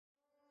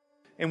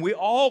And we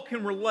all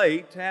can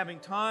relate to having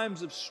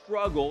times of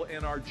struggle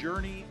in our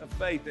journey of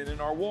faith and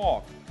in our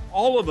walk.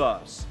 All of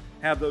us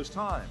have those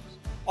times.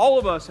 All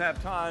of us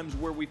have times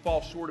where we fall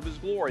short of His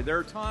glory. There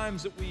are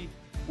times that we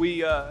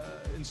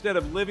instead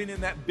of living in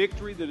that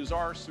victory that is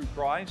ours through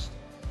Christ,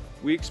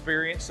 we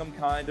experience some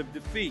kind of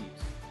defeat.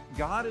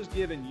 God has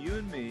given you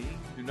and me,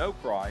 who know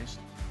Christ,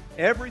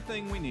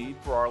 everything we need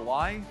for our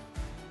life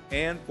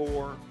and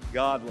for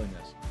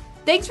godliness.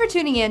 Thanks for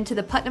tuning in to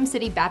the Putnam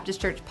City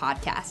Baptist Church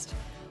podcast.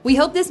 We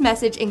hope this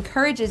message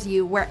encourages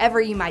you wherever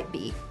you might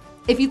be.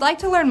 If you'd like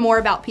to learn more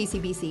about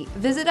PCBC,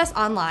 visit us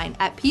online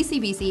at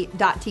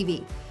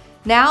pcbc.tv.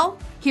 Now,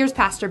 here's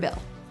Pastor Bill.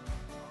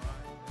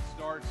 It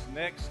starts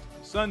next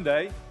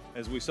Sunday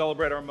as we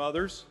celebrate our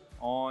mothers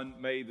on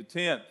May the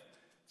 10th.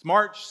 It's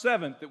March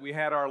 7th that we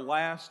had our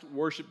last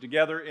worship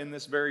together in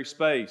this very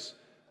space.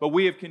 But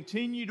we have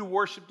continued to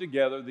worship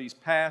together these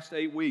past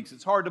 8 weeks.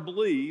 It's hard to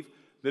believe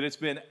that it's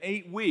been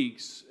 8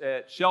 weeks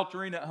at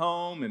sheltering at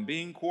home and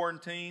being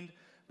quarantined.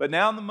 But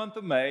now in the month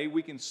of May,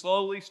 we can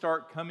slowly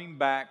start coming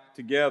back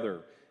together.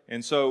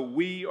 And so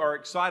we are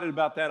excited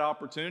about that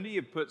opportunity.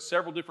 We've put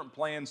several different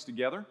plans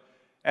together.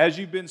 As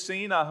you've been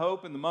seeing, I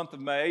hope, in the month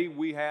of May,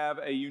 we have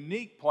a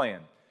unique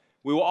plan.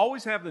 We will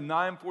always have the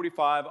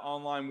 9:45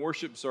 online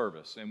worship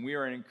service, and we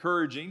are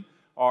encouraging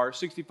our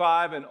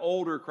 65 and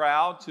older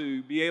crowd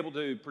to be able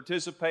to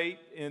participate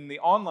in the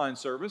online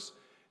service,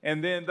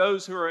 and then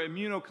those who are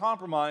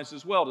immunocompromised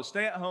as well to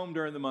stay at home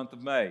during the month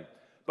of May.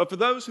 But for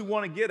those who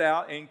want to get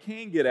out and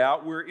can get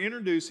out, we're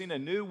introducing a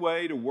new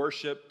way to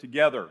worship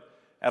together.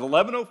 At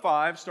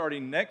 11:05,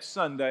 starting next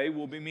Sunday,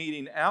 we'll be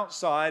meeting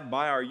outside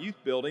by our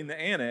youth building, the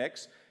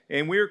Annex,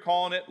 and we're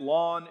calling it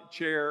Lawn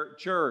Chair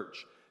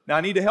Church. Now,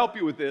 I need to help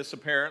you with this,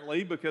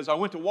 apparently, because I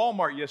went to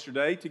Walmart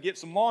yesterday to get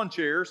some lawn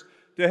chairs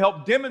to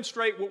help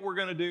demonstrate what we're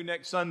going to do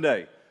next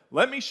Sunday.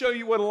 Let me show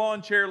you what a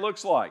lawn chair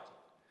looks like.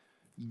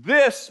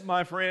 This,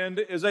 my friend,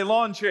 is a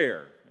lawn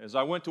chair. As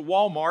I went to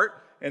Walmart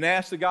and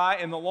asked the guy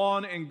in the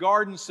lawn and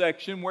garden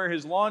section where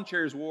his lawn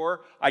chairs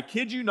were, I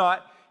kid you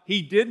not,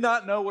 he did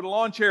not know what a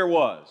lawn chair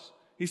was.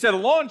 He said, a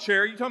lawn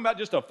chair? You talking about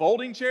just a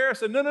folding chair? I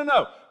said,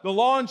 no. The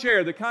lawn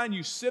chair, the kind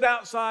you sit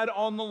outside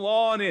on the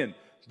lawn in.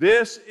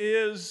 This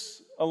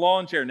is a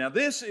lawn chair. Now,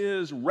 this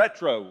is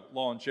retro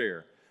lawn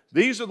chair.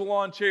 These are the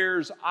lawn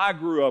chairs I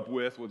grew up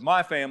with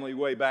my family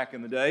way back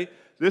in the day.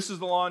 This is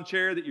the lawn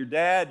chair that your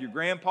dad, your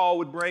grandpa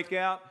would break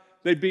out.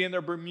 They'd be in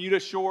their Bermuda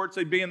shorts.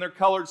 They'd be in their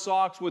colored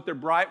socks with their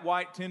bright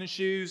white tennis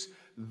shoes.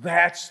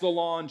 That's the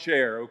lawn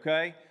chair,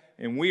 okay?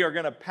 And we are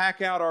going to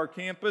pack out our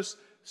campus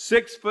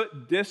 6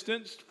 foot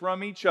distanced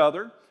from each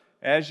other.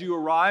 As you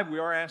arrive, we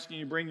are asking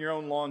you to bring your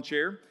own lawn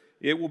chair.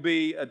 It will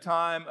be a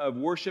time of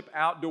worship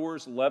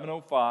outdoors,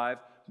 11:05,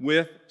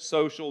 with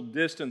social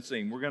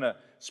distancing. We're going to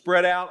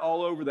spread out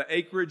all over the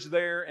acreage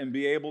there and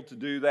be able to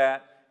do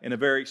that in a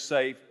very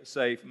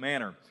safe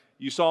manner.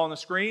 You saw on the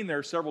screen there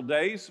are several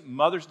days.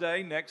 Mother's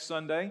Day next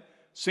Sunday,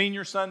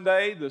 Senior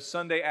Sunday the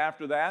Sunday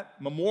after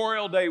that,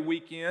 Memorial Day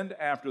weekend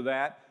after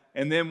that,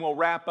 and then we'll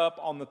wrap up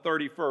on the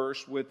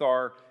 31st with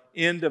our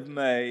end of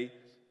May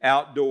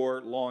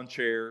outdoor lawn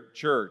chair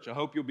church. I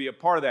hope you'll be a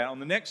part of that. On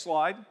the next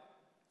slide,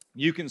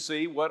 you can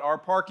see what our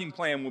parking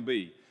plan will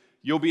be.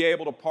 You'll be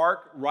able to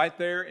park right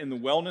there in the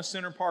Wellness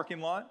Center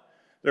parking lot.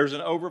 There's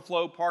an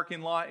overflow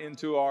parking lot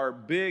into our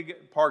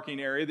big parking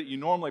area that you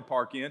normally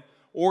park in,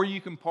 or you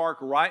can park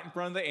right in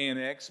front of the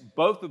Annex.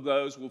 Both of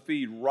those will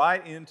feed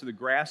right into the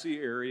grassy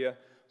area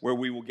where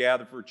we will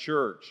gather for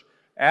church.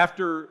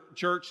 After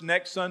church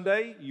next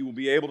Sunday, you will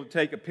be able to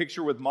take a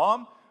picture with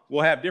Mom.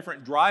 We'll have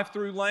different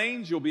drive-through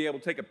lanes. You'll be able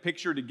to take a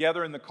picture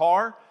together in the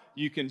car.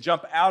 You can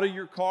jump out of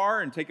your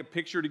car and take a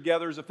picture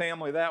together as a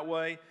family that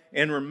way.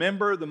 And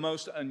remember the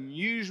most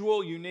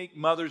unusual, unique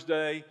Mother's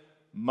Day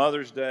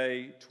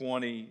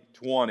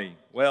 2020.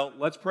 Well,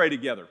 let's pray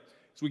together.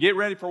 As we get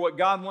ready for what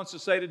God wants to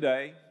say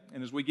today,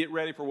 and as we get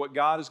ready for what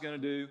God is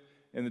going to do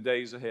in the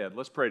days ahead,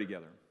 let's pray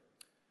together.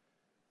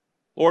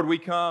 Lord, we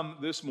come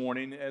this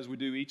morning, as we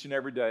do each and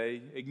every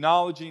day,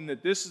 acknowledging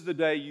that this is the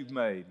day you've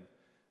made.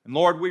 And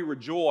Lord, we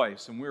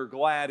rejoice and we're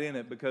glad in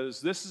it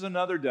because this is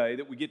another day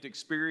that we get to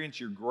experience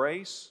your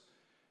grace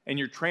and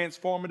your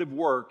transformative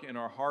work in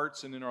our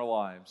hearts and in our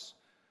lives.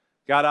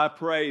 God, I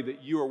pray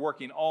that you are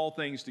working all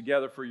things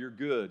together for your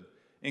good,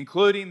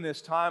 including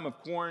this time of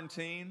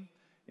quarantine,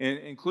 and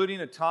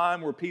including a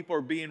time where people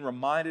are being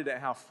reminded of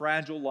how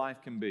fragile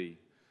life can be.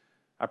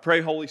 I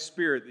pray, Holy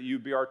Spirit, that you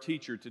be our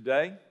teacher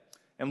today.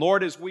 And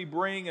Lord, as we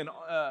bring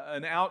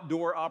an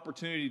outdoor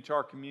opportunity to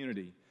our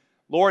community,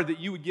 Lord, that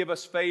you would give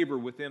us favor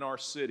within our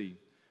city,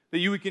 that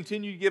you would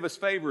continue to give us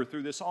favor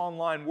through this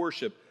online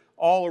worship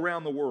all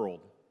around the world.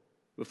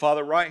 But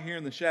Father, right here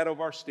in the shadow of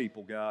our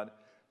steeple, God,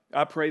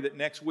 I pray that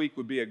next week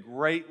would be a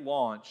great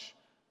launch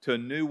to a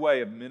new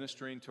way of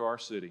ministering to our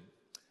city.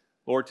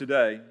 Lord,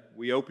 today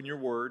we open your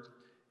word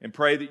and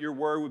pray that your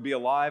word would be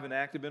alive and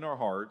active in our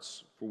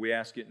hearts, for we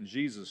ask it in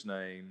Jesus'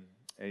 name.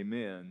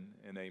 Amen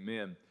and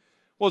amen.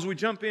 Well, as we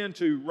jump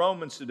into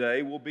Romans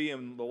today, we'll be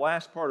in the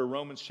last part of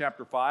Romans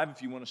chapter 5,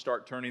 if you want to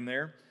start turning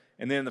there,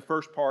 and then the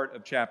first part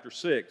of chapter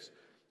 6.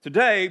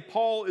 Today,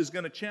 Paul is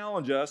going to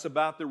challenge us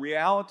about the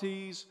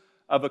realities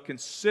of a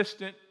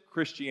consistent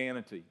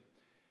Christianity.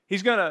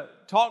 He's going to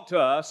talk to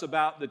us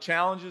about the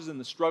challenges and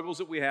the struggles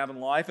that we have in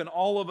life, and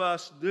all of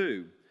us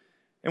do.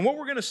 And what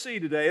we're going to see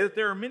today is that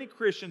there are many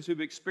Christians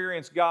who've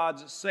experienced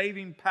God's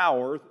saving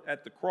power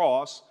at the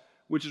cross,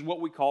 which is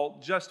what we call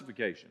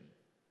justification.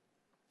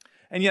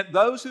 And yet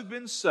those who've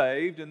been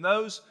saved and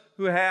those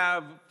who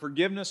have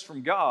forgiveness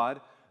from God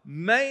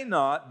may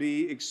not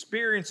be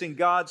experiencing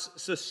God's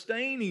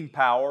sustaining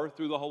power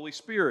through the Holy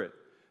Spirit.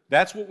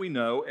 That's what we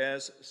know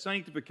as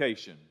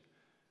sanctification.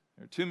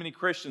 There are too many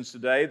Christians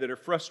today that are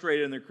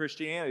frustrated in their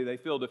Christianity. They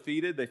feel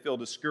defeated, they feel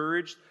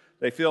discouraged,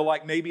 they feel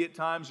like maybe at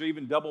times they're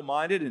even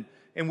double-minded.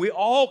 And we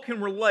all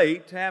can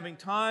relate to having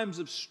times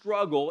of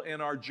struggle in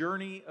our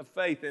journey of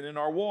faith and in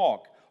our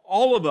walk.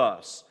 All of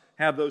us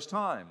have those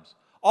times.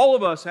 All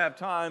of us have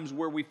times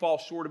where we fall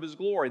short of His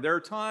glory. There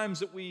are times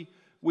that we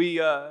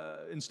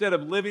instead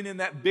of living in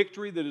that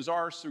victory that is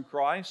ours through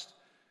Christ,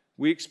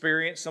 we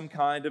experience some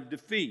kind of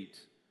defeat.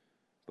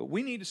 But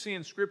we need to see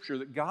in Scripture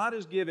that God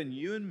has given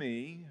you and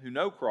me, who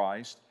know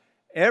Christ,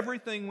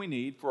 everything we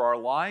need for our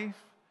life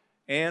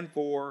and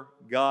for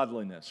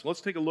godliness.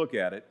 Let's take a look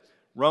at it.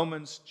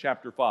 Romans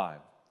chapter 5,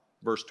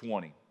 verse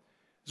 20.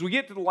 As we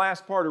get to the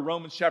last part of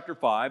Romans chapter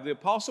 5, the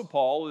Apostle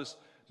Paul has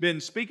been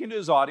speaking to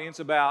his audience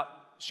about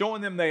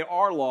showing them they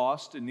are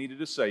lost and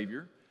needed a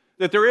Savior,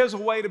 that there is a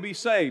way to be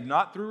saved,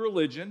 not through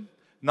religion,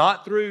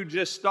 not through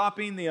just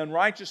stopping the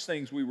unrighteous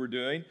things we were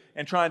doing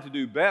and trying to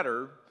do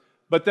better,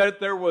 but that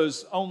there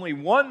was only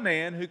one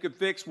man who could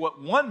fix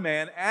what one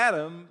man,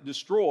 Adam,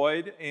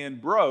 destroyed and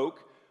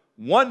broke.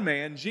 One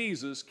man,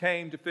 Jesus,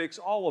 came to fix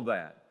all of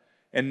that.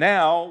 And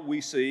now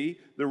we see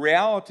the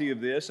reality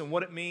of this and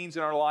what it means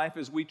in our life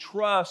as we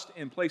trust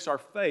and place our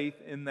faith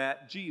in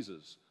that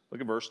Jesus. Look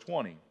at verse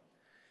 20.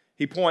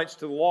 He points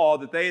to the law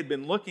that they had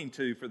been looking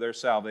to for their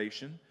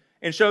salvation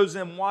and shows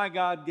them why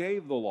God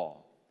gave the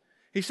law.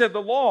 He said the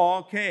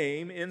law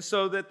came in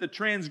so that the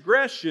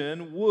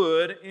transgression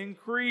would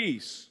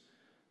increase.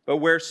 But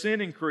where sin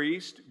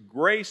increased,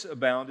 grace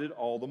abounded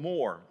all the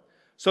more.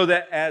 So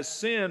that as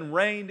sin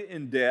reigned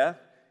in death,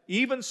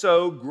 even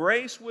so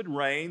grace would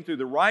reign through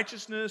the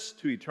righteousness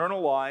to eternal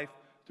life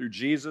through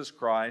Jesus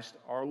Christ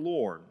our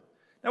Lord.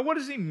 Now what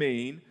does he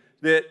mean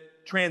that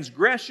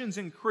transgressions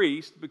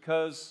increased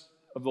because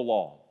of the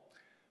law?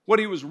 What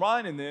he was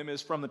reminding them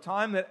is from the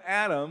time that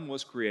Adam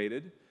was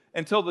created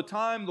until the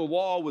time the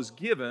law was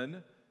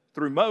given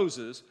through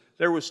Moses,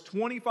 there was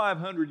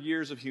 2,500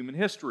 years of human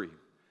history.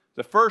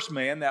 The first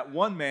man, that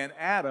one man,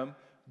 Adam,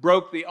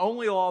 broke the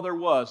only law there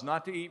was,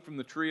 not to eat from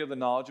the tree of the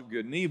knowledge of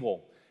good and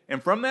evil.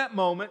 And from that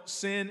moment,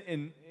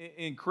 sin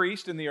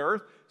increased in the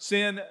earth.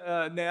 Sin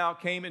now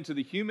came into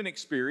the human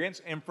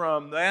experience. And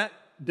from that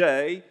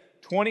day,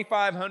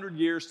 2,500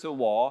 years to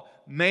law,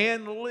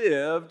 man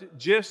lived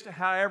just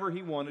however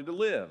he wanted to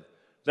live.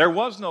 There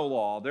was no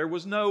law. There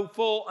was no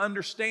full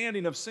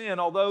understanding of sin,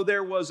 although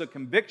there was a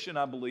conviction,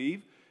 I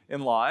believe,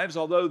 in lives.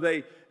 Although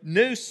they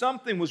knew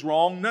something was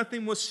wrong,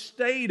 nothing was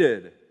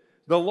stated.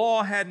 The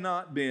law had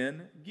not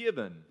been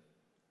given.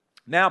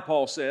 Now,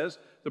 Paul says,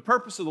 the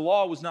purpose of the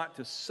law was not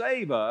to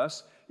save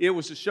us, it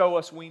was to show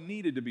us we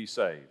needed to be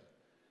saved.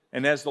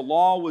 And as the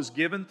law was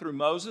given through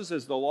Moses,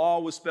 as the law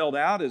was spelled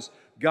out, as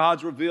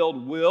God's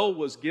revealed will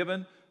was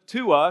given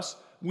to us,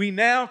 we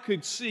now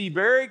could see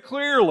very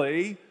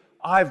clearly,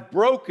 I've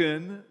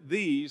broken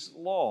these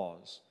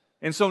laws.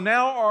 And so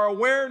now our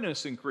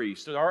awareness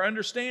increased, our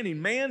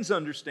understanding, man's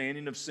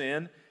understanding of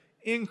sin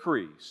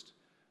increased.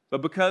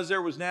 But because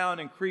there was now an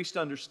increased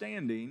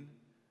understanding,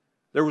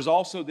 there was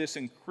also this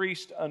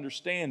increased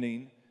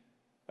understanding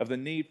of the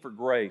need for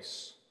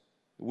grace.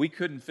 We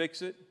couldn't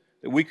fix it,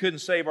 that we couldn't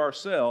save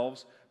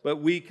ourselves,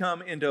 but we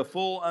come into a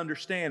full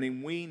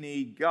understanding we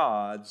need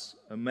God's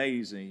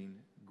amazing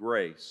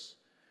grace.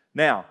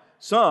 Now,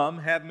 some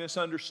have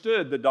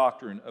misunderstood the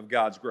doctrine of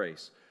God's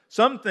grace.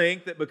 Some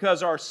think that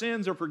because our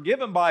sins are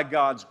forgiven by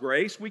God's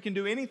grace, we can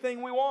do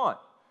anything we want.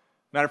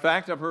 Matter of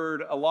fact, I've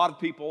heard a lot of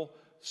people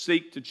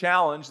seek to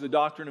challenge the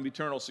doctrine of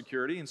eternal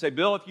security and say,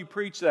 Bill, if you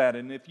preach that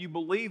and if you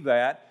believe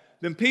that,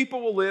 then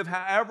people will live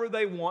however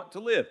they want to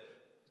live.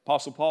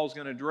 Apostle Paul is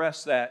going to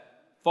address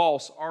that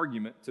false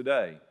argument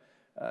today.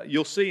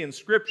 You'll see in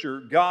Scripture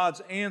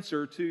God's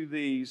answer to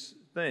these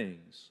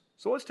things.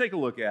 So let's take a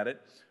look at it.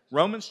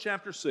 Romans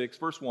chapter 6,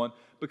 verse 1,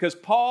 because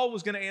Paul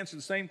was going to answer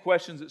the same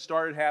questions that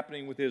started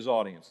happening with his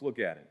audience. Look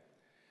at it.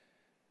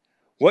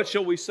 What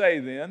shall we say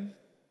then?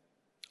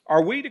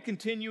 Are we to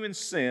continue in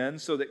sin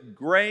so that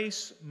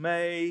grace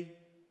may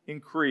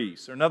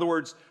increase? Or in other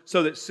words,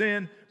 so that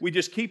sin, we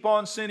just keep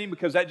on sinning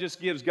because that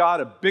just gives God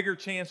a bigger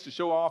chance to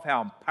show off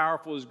how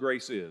powerful His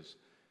grace is.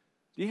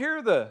 Do you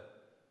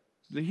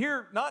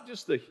hear not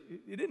just it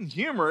isn't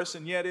humorous,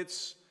 and yet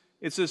it's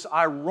this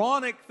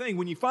ironic thing.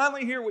 When you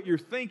finally hear what you're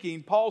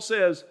thinking, Paul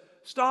says,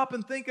 stop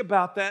and think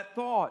about that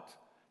thought.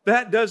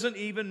 That doesn't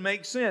even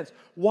make sense.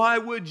 Why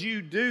would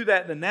you do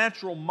that? The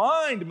natural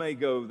mind may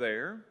go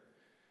there.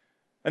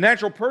 A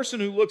natural person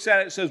who looks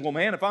at it says, well,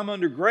 man, if I'm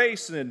under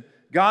grace, then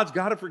God's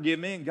got to forgive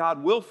me and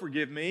God will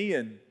forgive me,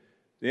 and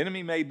the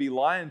enemy may be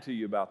lying to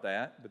you about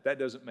that, but that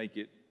doesn't make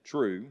it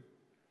true.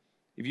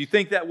 If you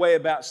think that way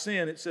about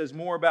sin, it says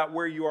more about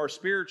where you are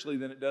spiritually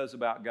than it does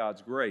about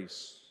God's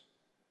grace.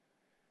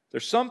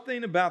 There's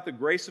something about the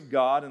grace of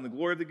God and the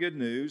glory of the good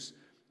news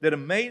that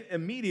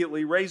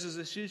immediately raises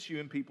this issue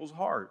in people's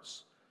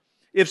hearts.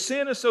 If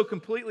sin is so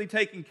completely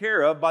taken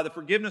care of by the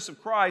forgiveness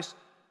of Christ,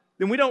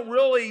 then we don't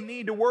really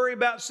need to worry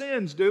about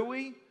sins, do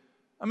we?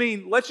 I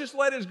mean, let's just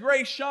let His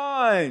grace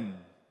shine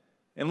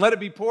and let it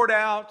be poured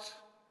out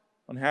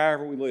on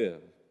however we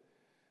live.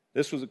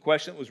 This was a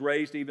question that was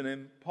raised even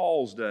in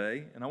Paul's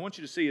day, and I want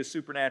you to see his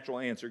supernatural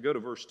answer. Go to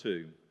verse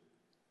 2.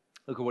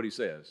 Look at what he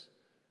says.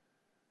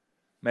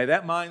 May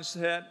that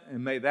mindset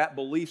and may that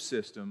belief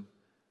system,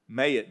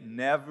 may it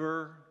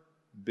never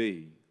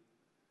be.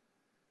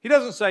 He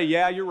doesn't say,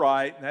 yeah, you're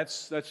right,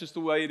 that's just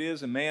the way it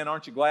is, and man,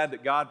 aren't you glad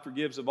that God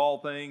forgives of all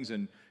things,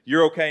 and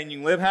you're okay and you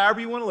can live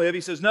however you want to live.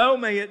 He says, no,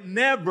 may it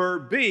never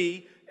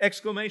be,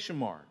 exclamation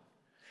mark.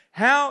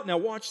 How? Now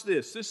watch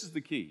this. This is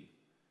the key.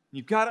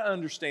 You've got to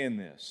understand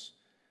this.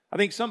 I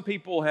think some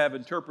people have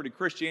interpreted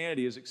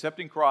Christianity as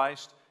accepting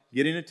Christ,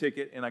 getting a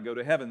ticket, and I go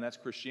to heaven. That's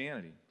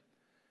Christianity.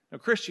 Now,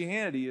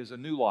 Christianity is a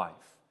new life.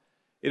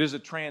 It is a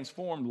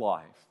transformed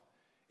life.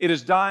 It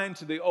is dying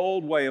to the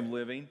old way of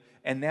living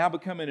and now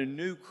becoming a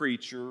new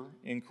creature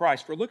in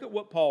Christ. For look at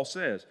what Paul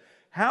says.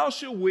 How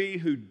shall we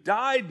who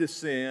died to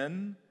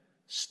sin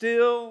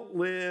still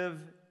live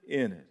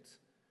in it?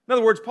 In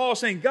other words, Paul is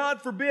saying,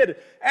 God forbid,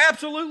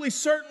 absolutely,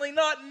 certainly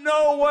not,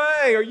 no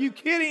way. Are you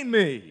kidding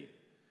me?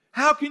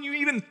 How can you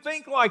even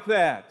think like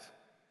that?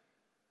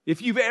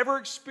 If you've ever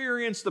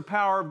experienced the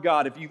power of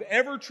God, if you've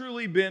ever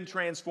truly been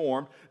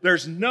transformed,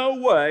 there's no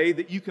way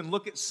that you can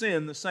look at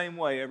sin the same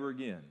way ever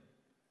again.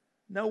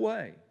 No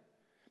way.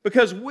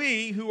 Because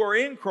we who are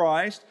in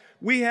Christ,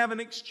 we have an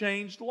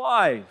exchanged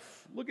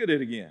life. Look at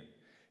it again.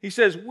 He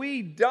says,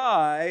 we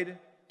died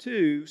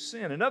to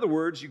sin. In other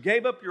words, you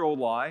gave up your old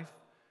life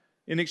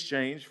in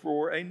exchange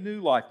for a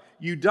new life.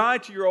 You die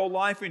to your old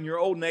life and your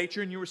old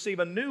nature, and you receive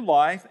a new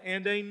life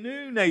and a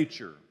new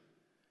nature.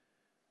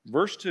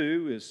 Verse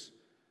 2 is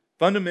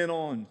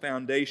fundamental and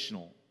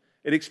foundational.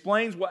 It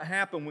explains what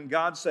happened when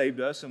God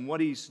saved us and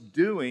what He's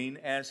doing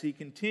as He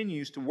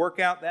continues to work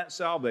out that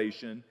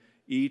salvation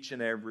each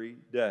and every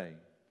day.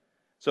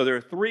 So there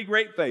are three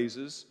great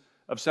phases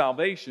of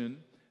salvation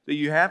that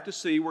you have to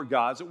see where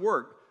God's at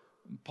work.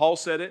 Paul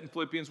said it in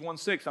Philippians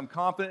 1:6. I'm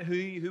confident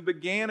he who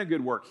began a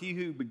good work, he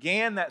who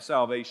began that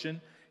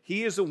salvation,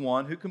 he is the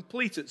one who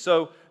completes it.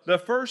 So the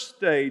first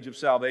stage of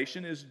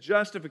salvation is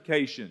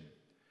justification.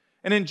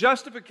 And in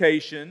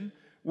justification,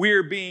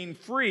 we're being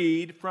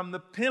freed from the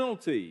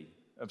penalty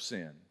of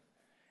sin.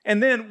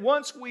 And then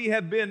once we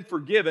have been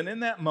forgiven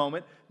in that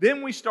moment,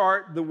 then we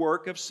start the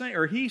work of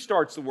he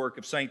starts the work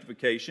of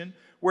sanctification,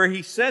 where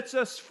He sets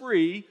us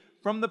free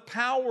from the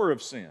power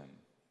of sin.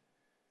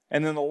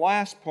 And then the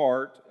last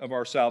part of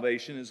our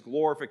salvation is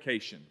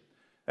glorification.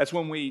 That's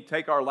when we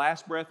take our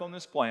last breath on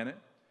this planet,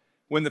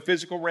 when the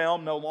physical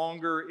realm no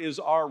longer is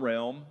our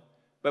realm,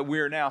 but we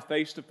are now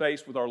face to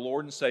face with our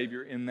Lord and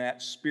Savior in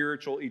that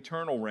spiritual,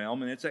 eternal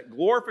realm. And it's at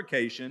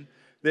glorification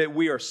that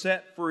we are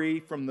set free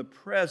from the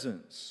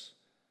presence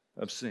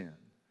of sin.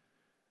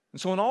 And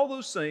so in all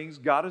those things,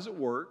 God is at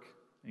work,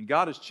 and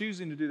God is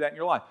choosing to do that in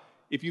your life.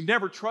 If you've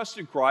never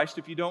trusted Christ,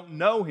 if you don't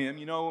know Him,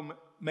 you know Him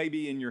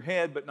maybe in your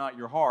head but not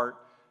your heart,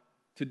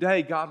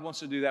 today God wants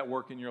to do that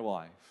work in your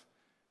life.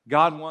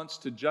 God wants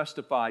to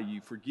justify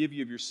you, forgive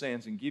you of your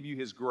sins, and give you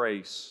His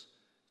grace.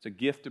 It's a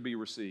gift to be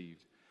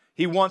received.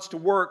 He wants to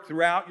work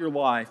throughout your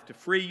life to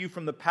free you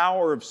from the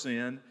power of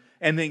sin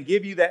and then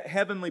give you that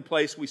heavenly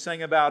place we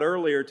sang about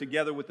earlier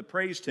together with the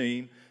praise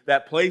team,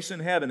 that place in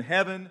heaven.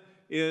 Heaven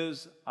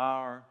is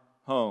our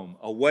home,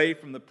 away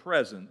from the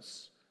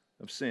presence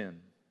of sin.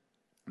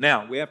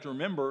 Now, we have to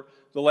remember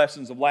the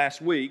lessons of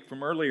last week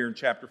from earlier in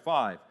chapter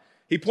 5.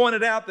 He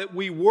pointed out that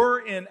we were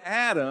in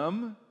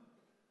Adam.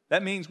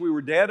 That means we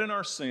were dead in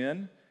our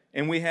sin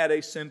and we had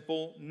a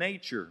sinful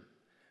nature.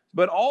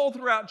 But all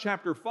throughout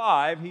chapter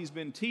 5, he's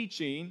been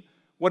teaching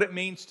what it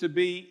means to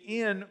be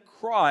in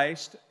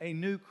Christ, a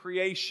new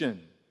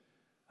creation,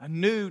 a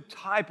new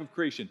type of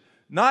creation.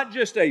 Not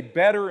just a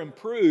better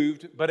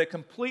improved, but a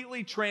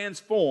completely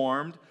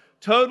transformed,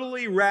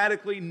 totally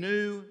radically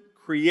new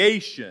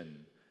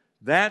creation.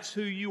 That's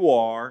who you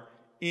are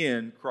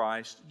in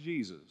Christ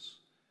Jesus.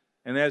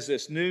 And as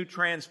this new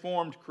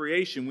transformed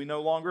creation, we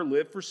no longer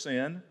live for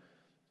sin.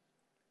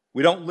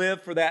 We don't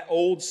live for that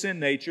old sin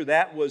nature.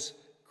 That was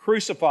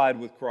crucified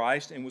with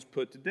Christ and was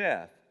put to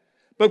death.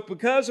 But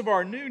because of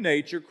our new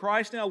nature,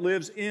 Christ now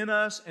lives in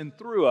us and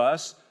through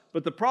us.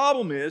 But the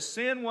problem is,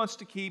 sin wants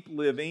to keep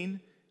living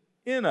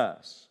in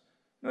us.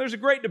 Now, there's a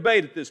great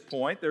debate at this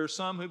point. There are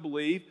some who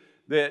believe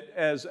that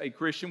as a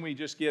Christian, we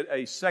just get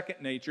a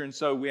second nature, and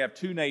so we have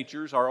two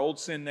natures, our old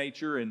sin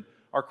nature and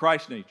our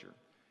Christ nature.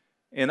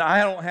 And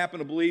I don't happen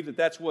to believe that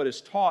that's what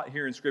is taught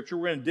here in Scripture.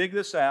 We're going to dig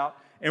this out,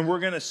 and we're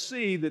going to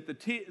see that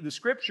the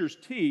Scriptures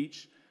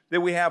teach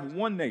that we have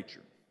one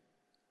nature.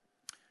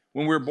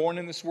 When we were born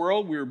in this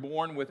world, we were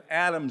born with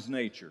Adam's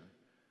nature.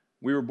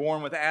 We were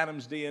born with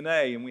Adam's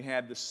DNA, and we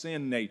had the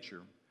sin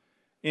nature.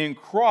 In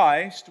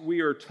Christ,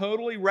 we are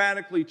totally,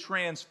 radically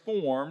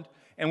transformed,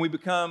 and we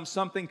become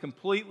something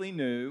completely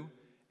new,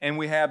 and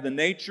we have the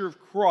nature of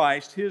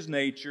Christ, His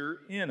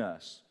nature, in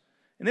us.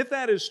 And if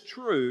that is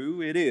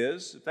true, it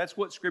is, if that's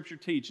what Scripture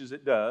teaches,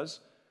 it does,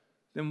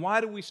 then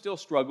why do we still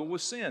struggle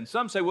with sin?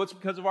 Some say, well, it's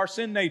because of our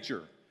sin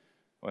nature.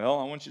 Well,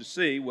 I want you to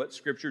see what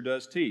Scripture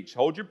does teach.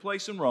 Hold your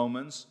place in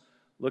Romans.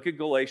 Look at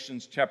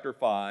Galatians chapter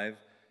 5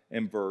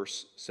 and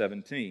verse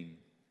 17.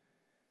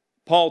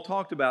 Paul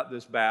talked about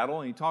this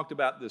battle, and he talked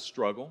about this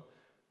struggle.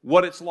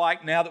 What it's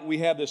like now that we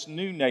have this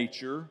new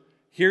nature.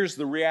 Here's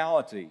the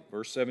reality,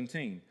 verse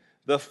 17.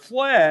 The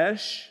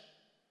flesh,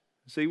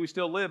 see, we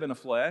still live in a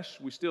flesh.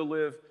 We still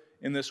live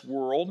in this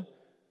world.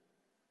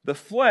 The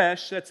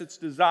flesh sets its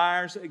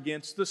desires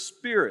against the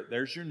Spirit.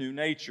 There's your new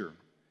nature.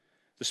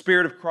 The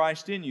Spirit of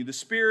Christ in you. The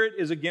Spirit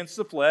is against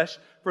the flesh,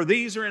 for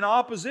these are in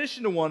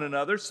opposition to one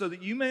another, so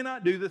that you may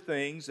not do the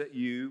things that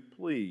you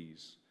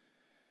please.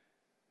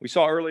 We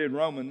saw earlier in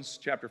Romans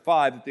chapter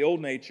 5 that the old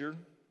nature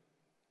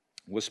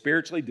was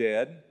spiritually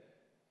dead,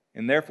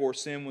 and therefore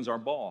sin was our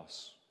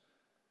boss.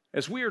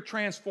 As we are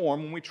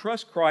transformed, when we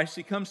trust Christ,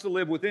 He comes to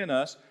live within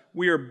us.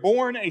 We are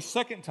born a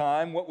second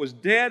time. What was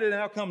dead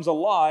now comes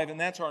alive, and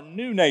that's our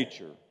new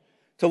nature.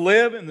 To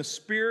live in the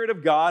Spirit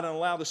of God and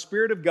allow the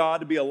Spirit of God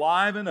to be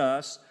alive in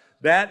us,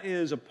 that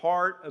is a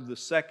part of the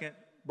second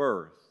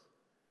birth,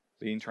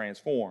 being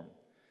transformed.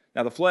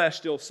 Now, the flesh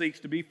still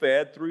seeks to be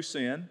fed through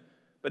sin,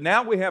 but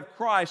now we have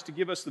Christ to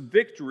give us the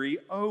victory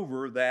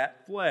over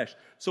that flesh.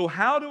 So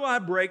how do I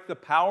break the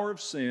power of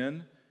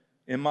sin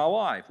in my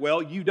life?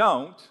 Well, you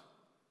don't.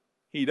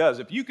 He does.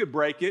 If you could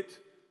break it,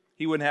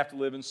 He wouldn't have to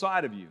live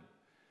inside of you.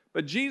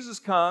 But Jesus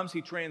comes,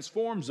 He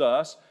transforms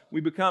us, we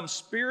become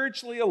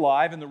spiritually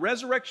alive, and the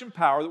resurrection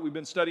power that we've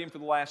been studying for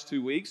the last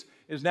 2 weeks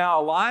is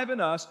now alive in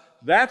us.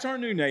 That's our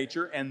new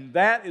nature, and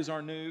that is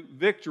our new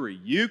victory.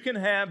 You can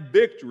have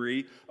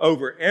victory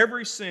over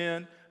every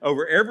sin,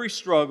 over every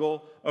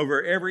struggle,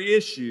 over every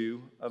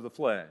issue of the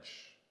flesh.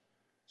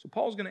 So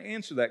Paul's going to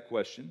answer that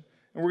question,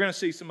 and we're going to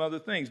see some other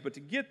things. But to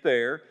get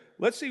there,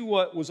 let's see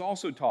what was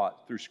also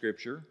taught through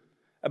Scripture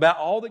about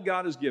all that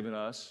God has given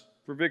us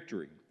for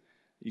victory.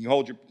 You can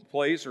hold your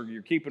place, or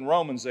you're keeping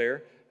Romans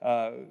there.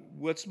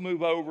 Let's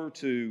move over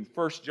to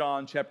 1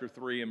 John chapter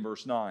 3 and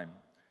verse 9.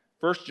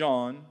 1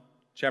 John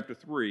chapter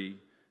 3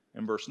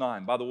 and verse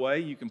 9. By the way,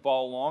 you can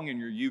follow along in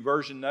your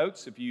YouVersion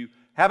notes. If you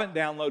haven't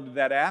downloaded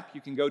that app,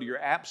 you can go to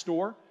your app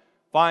store,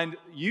 find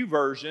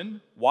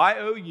YouVersion,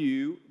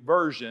 Y-O-U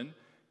version.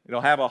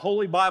 It'll have a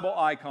Holy Bible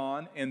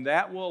icon, and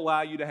that will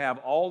allow you to have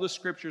all the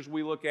scriptures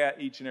we look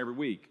at each and every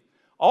week.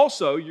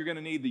 Also, you're going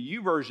to need the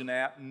YouVersion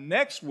app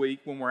next week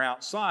when we're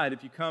outside.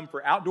 If you come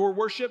for outdoor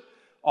worship,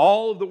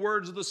 all of the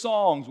words of the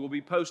songs will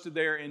be posted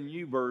there in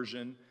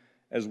YouVersion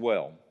as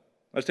well.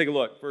 Let's take a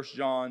look. 1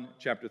 John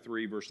chapter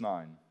 3, verse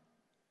 9.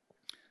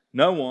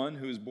 No one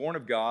who is born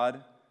of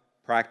God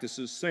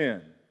practices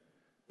sin,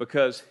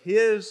 because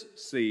his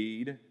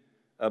seed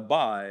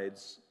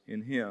abides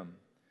in him.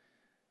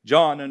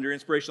 John, under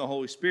inspiration of the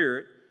Holy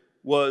Spirit,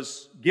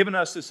 was giving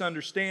us this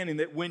understanding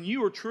that when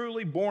you are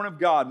truly born of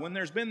God, when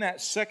there's been that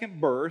second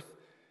birth,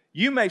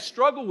 you may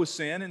struggle with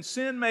sin, and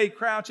sin may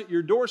crouch at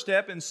your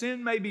doorstep, and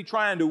sin may be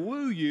trying to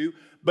woo you,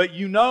 but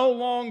you no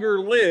longer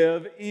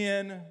live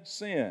in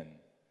sin.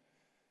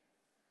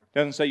 It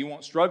doesn't say you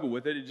won't struggle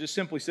with it. It just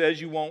simply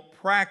says you won't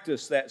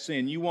practice that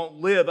sin. You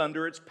won't live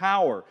under its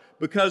power.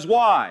 Because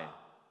why?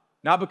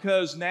 Not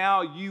because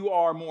now you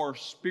are more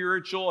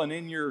spiritual and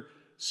in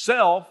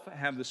yourself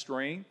have the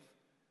strength,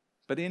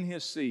 but in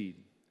His seed,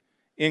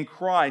 in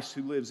Christ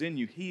who lives in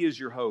you. He is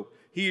your hope,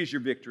 He is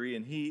your victory,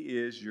 and He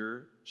is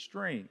your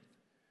strength.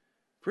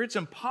 For it's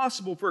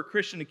impossible for a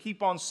Christian to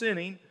keep on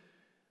sinning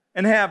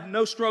and have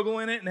no struggle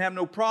in it and have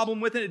no problem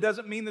with it. It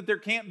doesn't mean that there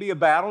can't be a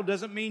battle. It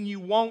doesn't mean you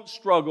won't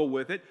struggle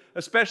with it,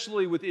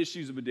 especially with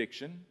issues of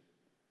addiction.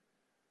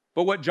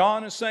 But what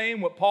John is saying,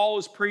 what Paul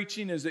is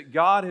preaching, is that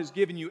God has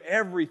given you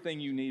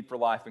everything you need for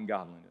life and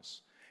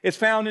godliness. It's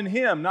found in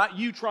Him, not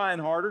you trying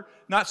harder,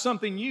 not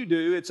something you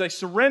do. It's a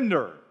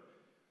surrender.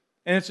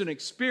 And it's an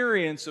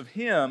experience of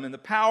Him and the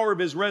power of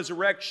His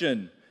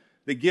resurrection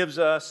that gives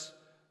us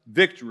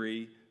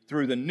victory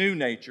through the new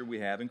nature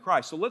we have in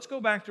Christ. So let's go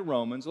back to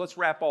Romans. Let's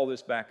wrap all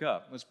this back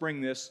up. Let's bring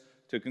this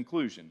to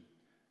conclusion.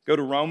 Go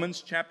to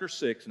Romans chapter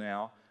 6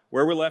 now,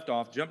 where we left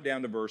off. Jump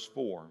down to verse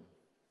 4.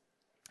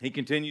 He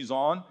continues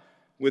on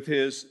with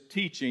his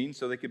teaching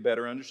so they could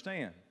better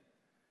understand.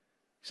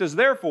 He says,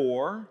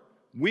 therefore,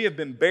 we have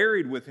been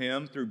buried with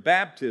Him through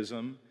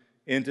baptism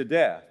into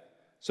death,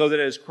 so that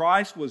as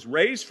Christ was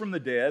raised from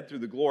the dead through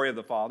the glory of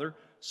the Father,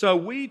 so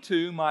we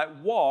too might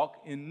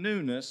walk in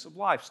newness of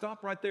life.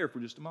 Stop right there for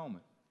just a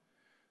moment.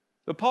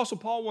 The Apostle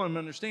Paul wanted them to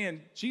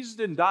understand, Jesus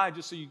didn't die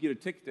just so you get a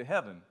ticket to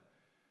heaven.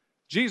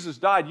 Jesus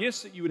died,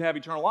 yes, that you would have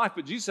eternal life,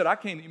 but Jesus said, I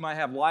came that you might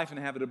have life and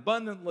have it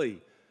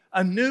abundantly.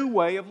 A new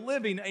way of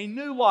living, a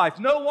new life,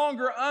 no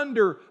longer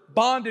under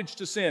bondage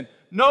to sin,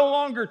 no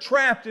longer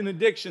trapped in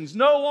addictions,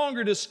 no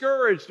longer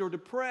discouraged or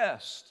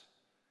depressed,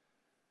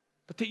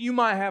 but that you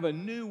might have a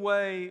new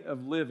way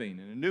of living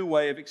and a new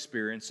way of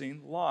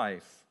experiencing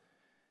life.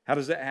 How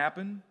does that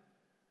happen?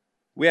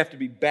 We have to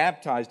be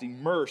baptized,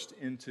 immersed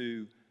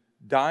into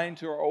dying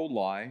to our old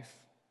life,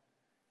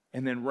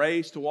 and then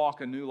raised to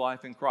walk a new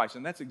life in Christ.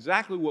 And that's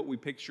exactly what we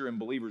picture in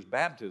believers'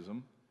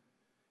 baptism.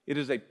 It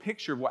is a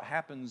picture of what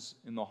happens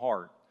in the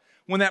heart.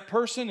 When that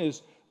person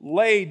is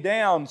laid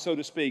down, so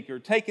to speak, or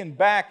taken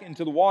back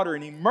into the water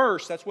and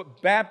immersed, that's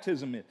what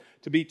baptism is.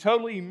 To be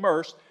totally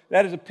immersed,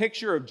 that is a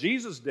picture of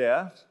Jesus'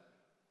 death,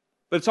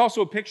 but it's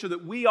also a picture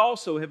that we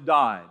also have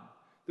died,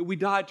 that we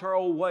died to our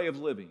old way of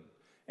living.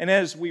 And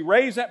as we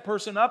raise that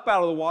person up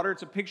out of the water,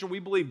 it's a picture we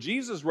believe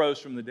Jesus rose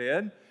from the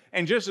dead.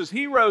 And just as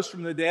He rose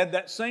from the dead,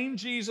 that same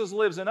Jesus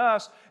lives in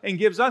us and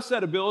gives us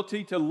that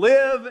ability to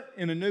live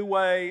in a new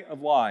way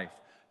of life,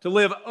 to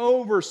live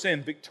over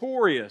sin,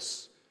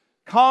 victorious,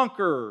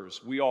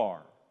 conquerors we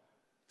are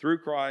through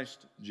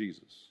Christ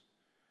Jesus.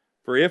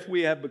 For if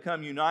we have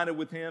become united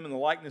with Him in the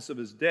likeness of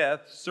His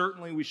death,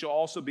 certainly we shall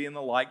also be in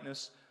the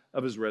likeness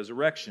of His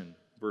resurrection.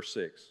 Verse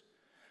 6.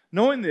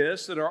 Knowing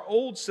this, that our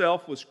old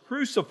self was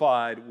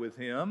crucified with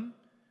Him,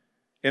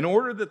 in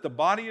order that the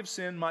body of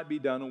sin might be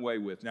done away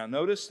with. Now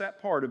notice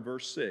that part of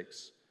verse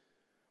 6.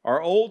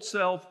 Our old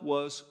self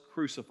was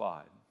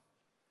crucified.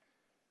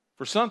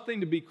 For something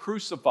to be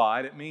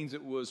crucified, it means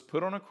it was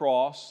put on a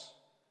cross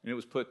and it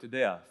was put to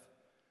death.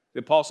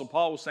 The Apostle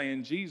Paul was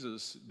saying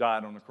Jesus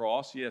died on the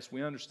cross. Yes,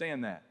 we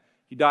understand that.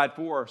 He died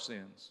for our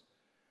sins.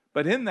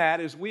 But in that,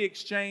 as we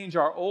exchange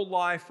our old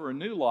life for a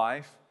new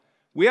life,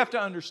 we have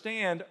to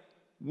understand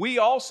we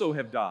also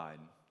have died.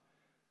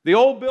 The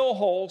old Bill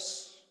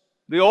Hulse,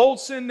 the old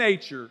sin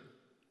nature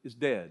is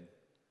dead.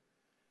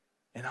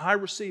 And I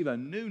receive a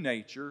new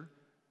nature.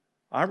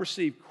 I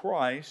receive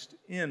Christ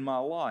in my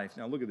life.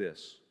 Now look at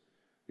this.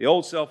 The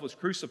old self was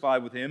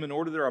crucified with Him in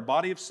order that our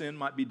body of sin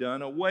might be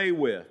done away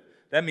with.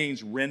 That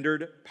means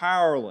rendered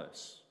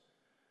powerless.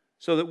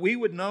 So that we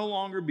would no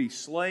longer be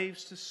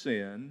slaves to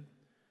sin,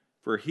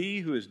 for He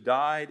who has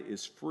died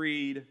is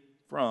freed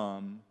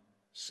from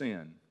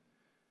sin.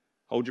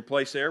 Hold your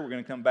place there. We're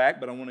going to come back,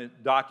 but I want to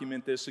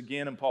document this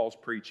again in Paul's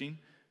preaching.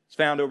 It's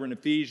found over in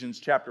Ephesians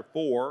chapter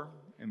 4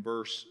 and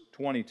verse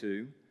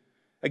 22.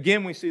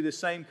 Again, we see the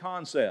same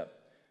concept.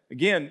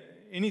 Again,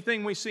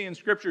 anything we see in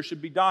Scripture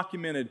should be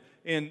documented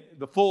in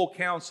the full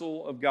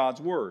counsel of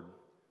God's Word.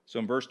 So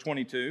in verse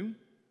 22,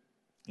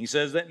 he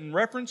says that in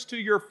reference to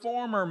your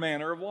former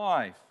manner of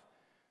life,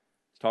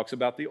 he talks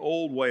about the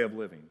old way of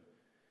living.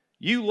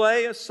 You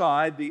lay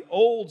aside the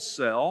old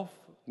self,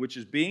 which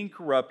is being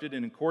corrupted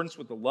in accordance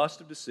with the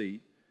lust of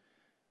deceit,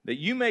 that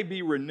you may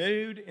be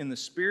renewed in the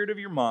spirit of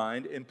your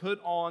mind and put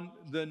on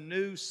the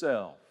new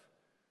self.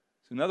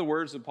 So in other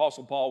words, the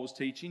Apostle Paul was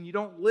teaching, you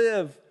don't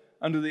live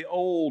under the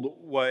old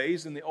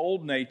ways and the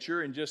old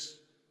nature and just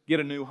get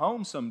a new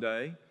home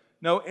someday.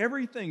 No,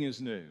 everything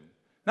is new.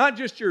 Not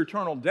just your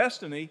eternal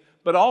destiny,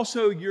 but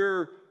also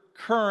your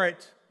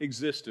current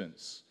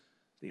existence.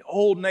 The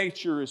old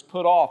nature is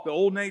put off. The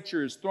old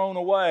nature is thrown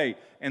away.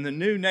 And the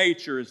new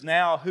nature is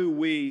now who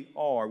we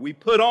are. We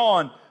put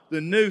on the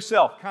new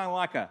self, kind of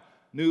like a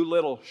new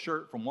little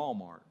shirt from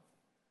Walmart.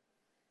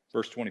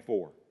 Verse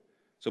 24.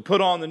 So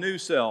put on the new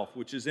self,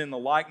 which is in the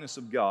likeness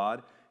of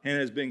God, and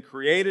has been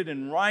created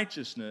in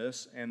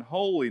righteousness and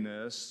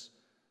holiness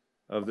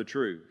of the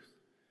truth.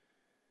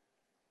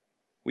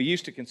 We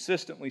used to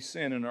consistently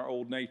sin in our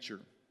old nature.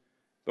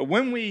 But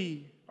when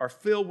we are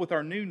filled with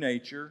our new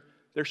nature,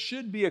 there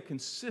should be a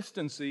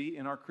consistency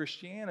in our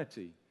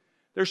Christianity.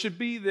 There should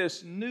be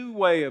this new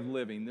way of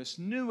living, this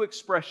new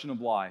expression of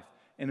life,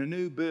 and a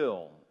new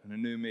Bill and a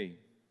new me.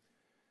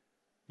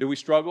 Do we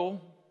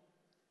struggle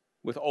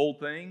with old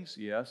things?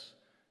 Yes.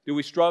 Do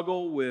we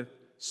struggle with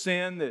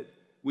sin that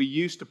we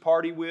used to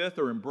party with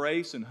or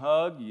embrace and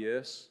hug?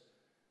 Yes.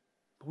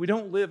 But we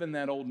don't live in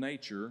that old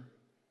nature.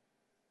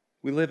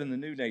 We live in the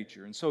new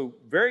nature. And so,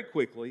 very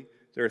quickly,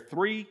 there are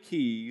 3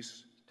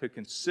 keys to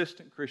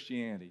consistent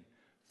Christianity.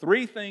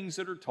 3 things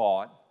that are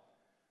taught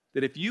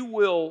that if you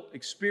will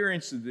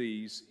experience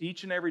these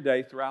each and every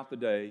day throughout the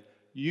day,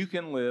 you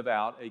can live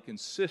out a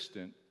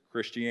consistent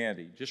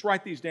Christianity. Just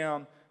write these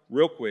down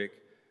real quick.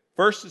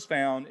 First is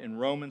found in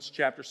Romans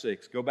chapter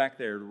 6. Go back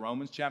there to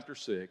Romans chapter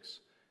 6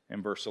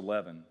 and verse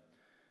 11.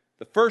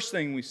 The first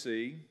thing we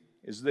see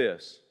is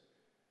this.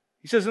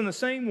 He says, in the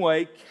same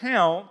way,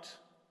 count,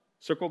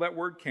 circle that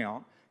word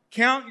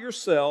count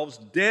yourselves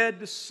dead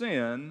to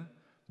sin,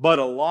 but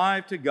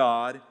alive to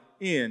God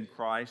in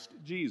Christ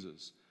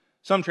Jesus.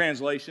 Some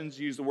translations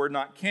use the word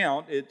not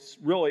count. It's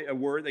really a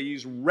word they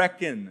use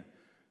reckon.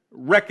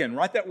 Reckon.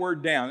 Write that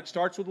word down. It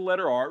starts with the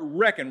letter R.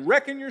 Reckon.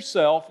 Reckon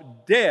yourself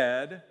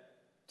dead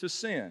to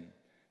sin.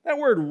 That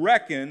word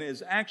reckon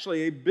is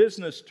actually a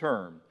business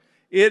term.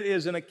 It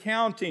is an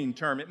accounting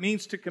term. It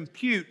means to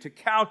compute, to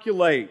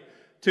calculate,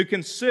 to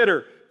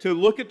consider, to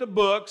look at the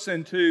books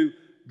and to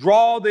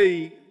draw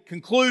the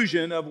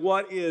conclusion of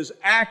what is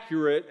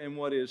accurate and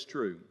what is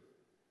true.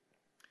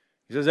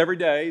 He says every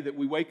day that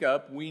we wake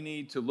up, we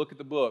need to look at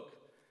the book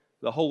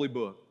the Holy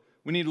Book.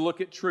 We need to look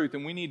at truth,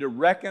 and we need to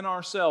reckon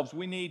ourselves.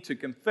 We need to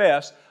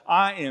confess,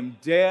 I am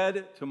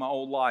dead to my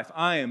old life.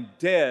 I am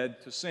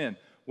dead to sin.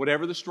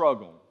 Whatever the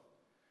struggle,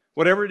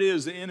 whatever it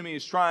is the enemy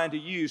is trying to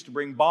use to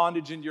bring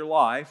bondage into your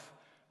life,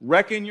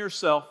 reckon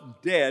yourself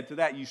dead to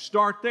that. You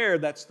start there.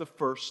 That's the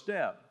first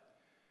step.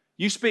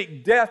 You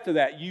speak death to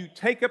that. You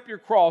take up your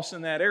cross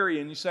in that area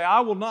and you say,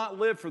 I will not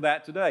live for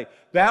that today.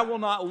 That will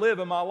not live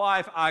in my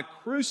life. I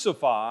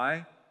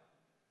crucify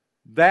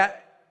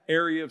that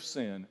area of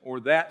sin or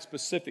that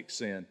specific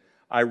sin.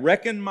 I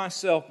reckon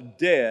myself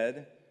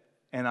dead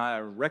and I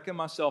reckon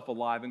myself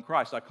alive in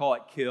Christ. I call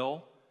it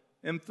kill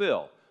and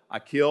fill. I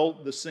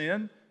kill the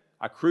sin,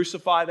 I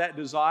crucify that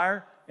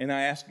desire, and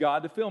I ask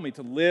God to fill me,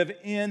 to live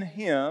in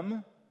Him.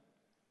 And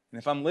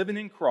if I'm living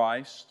in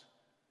Christ,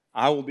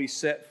 I will be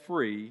set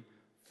free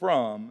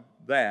from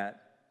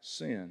that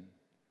sin.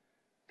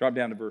 Drop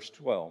down to verse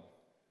 12.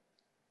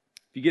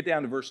 If you get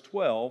down to verse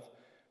 12,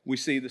 we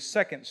see the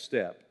second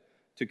step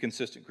to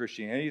consistent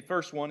Christianity. The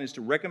first one is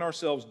to reckon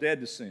ourselves dead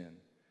to sin.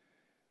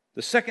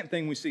 The second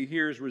thing we see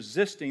here is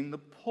resisting the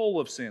pull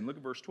of sin. Look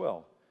at verse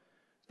 12.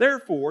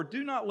 Therefore,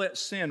 do not let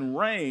sin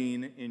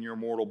reign in your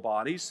mortal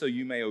bodies so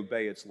you may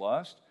obey its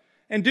lust.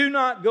 And do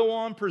not go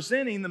on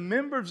presenting the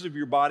members of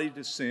your body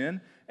to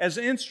sin as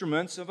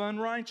instruments of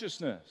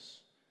unrighteousness.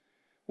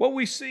 What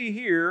we see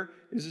here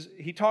is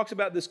he talks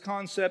about this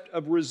concept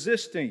of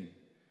resisting.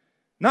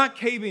 Not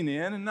caving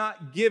in and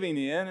not giving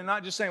in and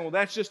not just saying, well,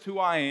 that's just who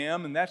I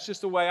am and that's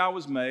just the way I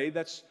was made.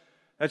 That's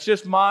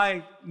just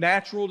my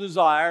natural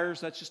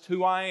desires. That's just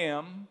who I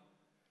am.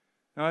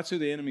 No, that's who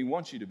the enemy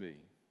wants you to be.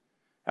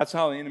 That's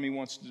how the enemy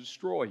wants to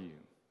destroy you.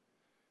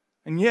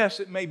 And yes,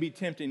 it may be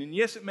tempting. And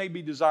yes, it may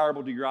be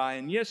desirable to your eye.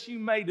 And yes, you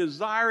may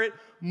desire it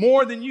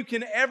more than you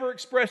can ever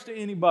express to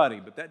anybody.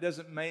 But that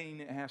doesn't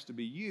mean it has to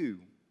be you.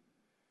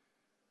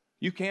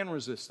 You can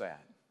resist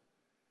that.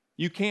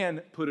 You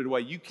can put it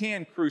away. You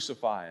can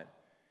crucify it.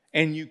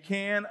 And you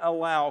can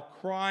allow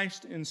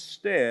Christ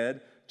instead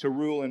to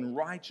rule in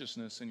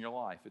righteousness in your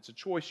life. It's a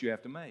choice you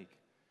have to make.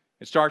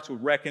 It starts with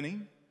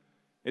reckoning.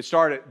 It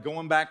started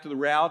going back to the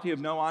reality of,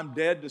 no, I'm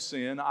dead to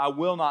sin. I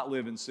will not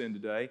live in sin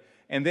today.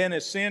 And then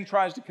as sin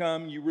tries to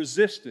come, you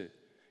resist it.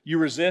 You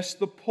resist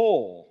the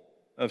pull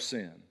of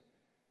sin.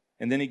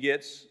 And then he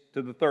gets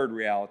to the third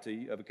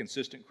reality of a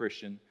consistent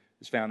Christian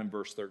is found in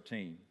verse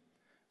 13.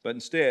 But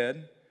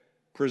instead,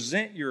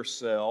 present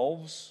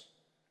yourselves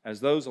as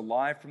those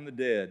alive from the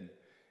dead,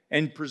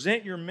 and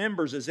present your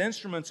members as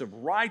instruments of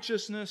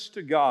righteousness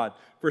to God.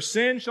 For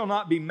sin shall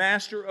not be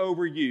master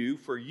over you,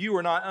 for you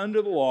are not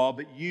under the law,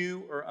 but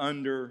you are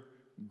under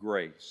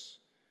grace.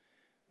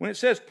 When it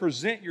says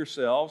present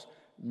yourselves,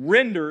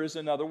 render is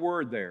another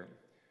word there.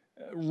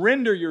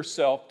 Render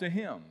yourself to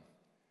Him.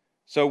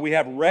 So we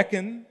have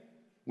reckon,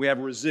 we have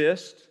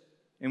resist,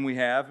 and we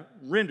have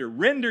render.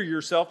 Render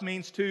yourself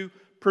means to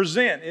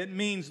present. It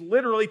means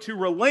literally to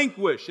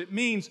relinquish. It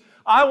means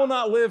I will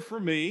not live for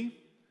me,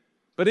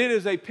 but it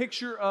is a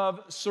picture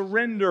of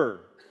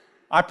surrender.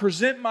 I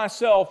present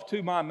myself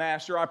to my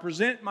Master. I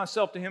present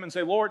myself to Him and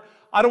say, Lord,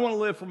 I don't want to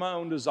live for my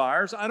own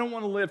desires. I don't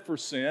want to live for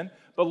sin.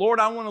 But Lord,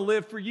 I want to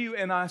live for You,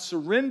 and I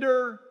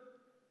surrender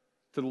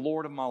to the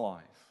Lord of my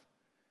life.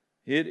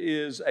 It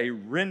is a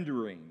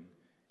rendering.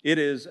 It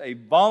is a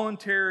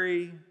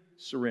voluntary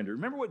surrender.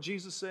 Remember what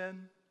Jesus said?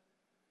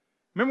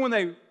 Remember when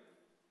they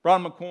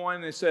brought Him a coin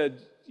and they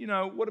said,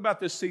 what about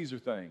this Caesar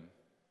thing?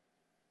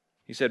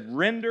 He said,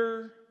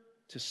 render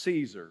to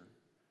Caesar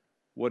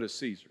what is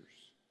Caesar's.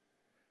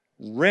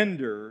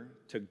 Render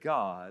to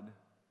God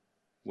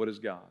what is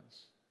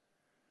God's.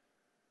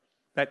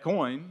 That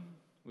coin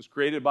was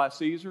created by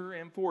Caesar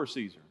and for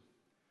Caesar.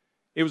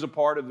 It was a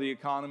part of the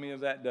economy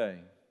of that day.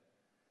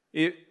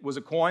 It was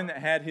a coin that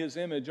had his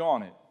image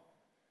on it.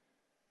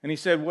 And he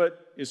said,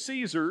 what is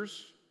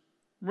Caesar's,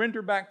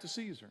 render back to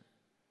Caesar.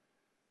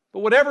 But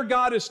whatever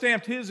God has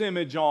stamped His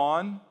image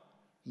on,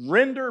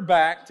 render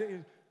back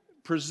to,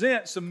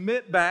 present,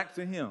 submit back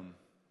to Him.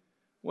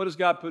 What does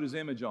God put His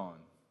image on?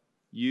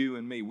 You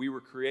and me. We were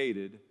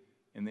created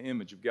in the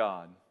image of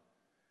God.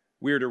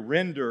 We are to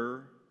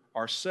render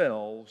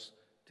ourselves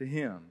to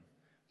Him.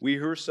 We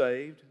who are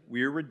saved,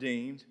 we are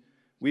redeemed,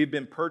 we have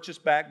been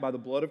purchased back by the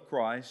blood of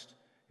Christ,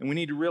 and we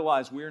need to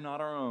realize we are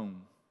not our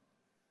own.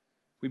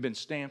 We've been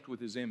stamped with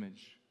His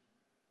image.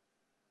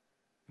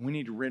 We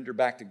need to render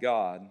back to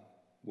God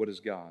what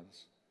is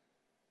God's.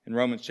 In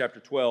Romans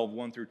chapter 12,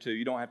 1 through 2,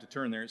 you don't have to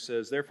turn there. It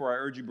says, therefore I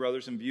urge you,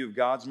 brothers, in view of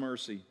God's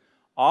mercy,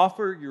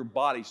 offer your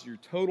bodies, your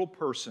total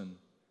person,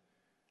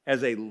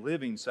 as a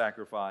living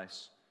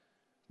sacrifice.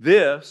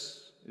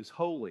 This is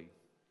holy.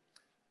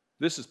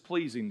 This is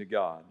pleasing to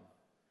God.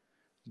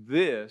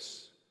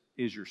 This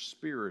is your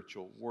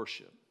spiritual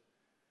worship.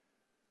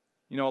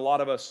 A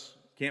lot of us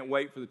can't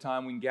wait for the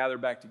time we can gather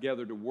back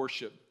together to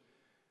worship.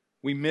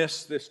 We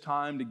miss this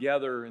time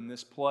together in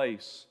this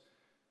place.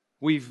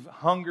 We've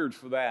hungered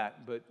for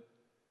that, but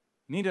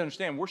you need to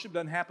understand, worship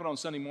doesn't happen on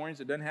Sunday mornings.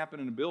 It doesn't happen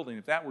in a building.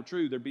 If that were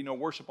true, there'd be no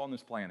worship on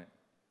this planet.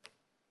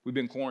 We've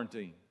been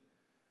quarantined.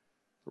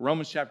 But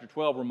Romans chapter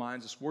 12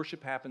 reminds us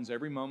worship happens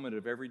every moment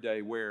of every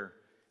day. Where?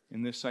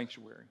 In this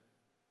sanctuary.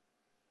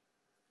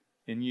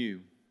 In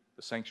you,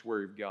 the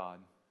sanctuary of God.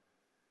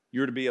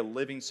 You're to be a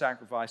living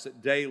sacrifice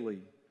that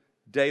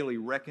daily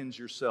reckons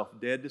yourself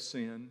dead to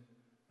sin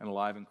and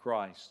alive in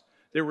Christ.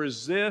 That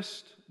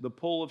resist the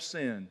pull of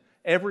sin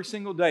every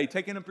single day,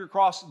 taking up your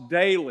cross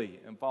daily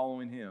and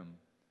following Him.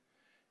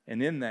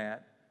 And in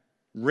that,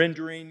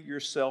 rendering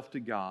yourself to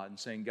God and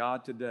saying,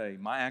 God, today,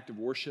 my act of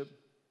worship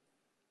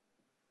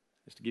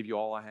is to give you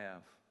all I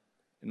have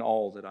and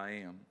all that I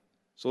am.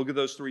 So look at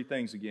those three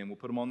things again. We'll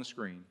put them on the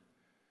screen.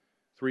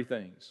 Three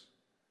things.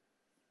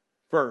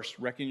 First,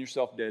 reckon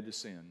yourself dead to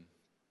sin.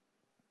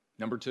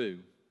 Number two,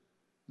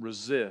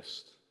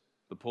 resist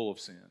the pull of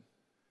sin.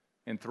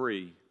 And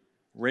three,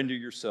 render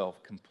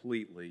yourself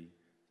completely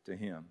to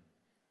Him.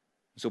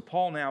 So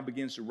Paul now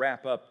begins to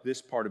wrap up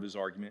this part of his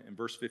argument in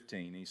verse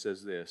 15. He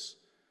says this,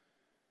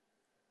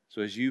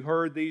 so as you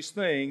heard these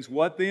things,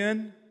 what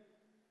then?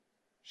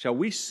 Shall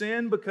we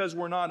sin because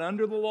we're not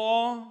under the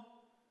law,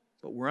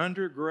 but we're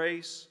under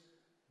grace?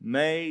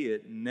 May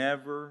it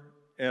never,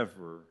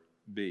 ever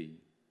be.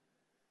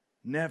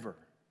 Never.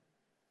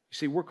 You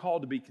see, we're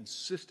called to be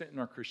consistent in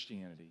our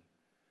Christianity.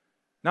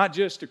 Not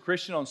just a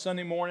Christian on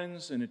Sunday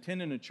mornings and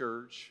attending a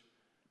church,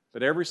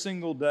 but every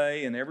single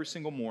day and every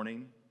single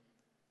morning,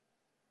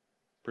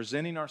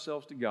 presenting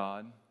ourselves to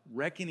God,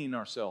 reckoning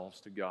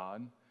ourselves to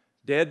God,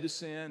 dead to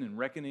sin and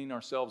reckoning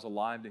ourselves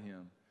alive to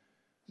Him.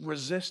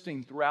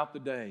 Resisting throughout the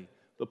day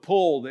the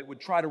pull that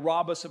would try to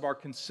rob us of our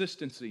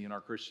consistency in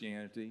our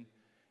Christianity.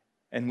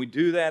 And we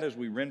do that as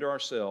we render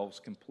ourselves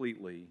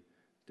completely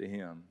to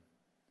Him.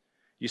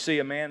 You see,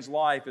 a man's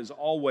life is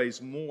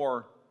always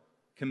more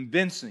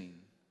convincing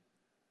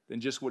than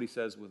just what he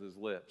says with his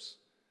lips.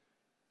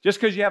 Just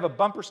because you have a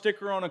bumper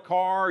sticker on a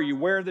car, or you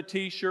wear the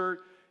t-shirt,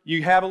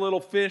 you have a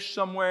little fish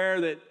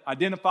somewhere that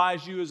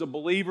identifies you as a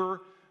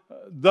believer,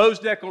 those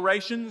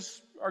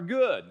declarations are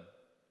good.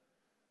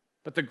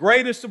 But the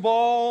greatest of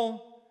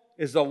all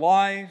is the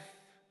life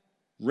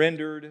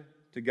rendered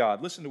to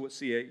God. Listen to what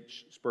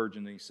C.H.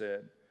 Spurgeon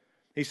said.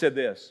 He said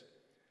this,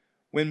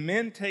 when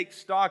men take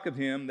stock of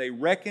him, they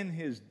reckon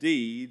his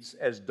deeds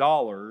as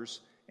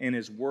dollars and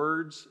his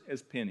words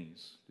as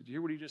pennies. Did you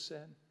hear what he just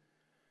said?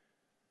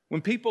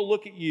 When people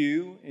look at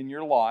you in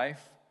your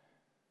life,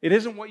 it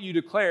isn't what you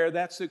declare,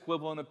 that's the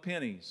equivalent of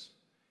pennies.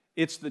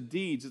 It's the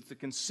deeds, it's the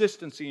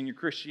consistency in your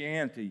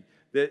Christianity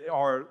that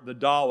are the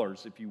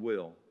dollars, if you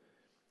will.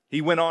 He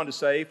went on to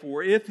say,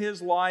 for if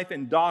his life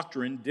and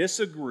doctrine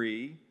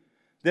disagree,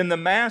 then the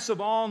mass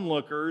of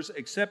onlookers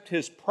accept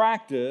his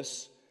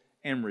practice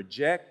and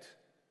reject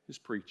his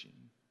preaching.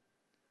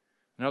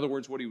 In other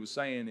words, what he was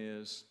saying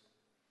is,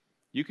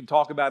 you can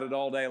talk about it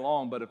all day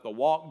long, but if the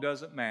walk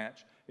doesn't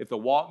match, if the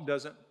walk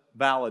doesn't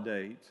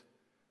validate,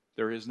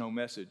 there is no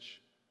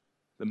message.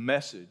 The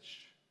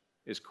message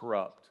is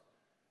corrupt.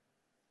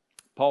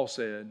 Paul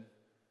said,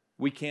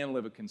 we can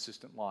live a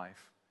consistent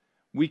life.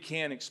 We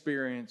can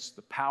experience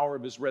the power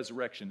of His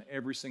resurrection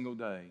every single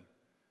day,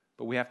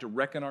 but we have to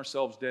reckon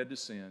ourselves dead to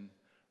sin,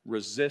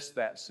 resist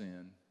that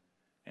sin,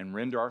 and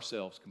render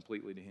ourselves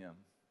completely to Him.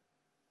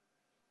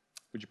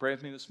 Would you pray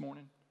with me this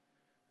morning?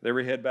 With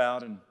every head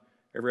bowed and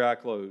every eye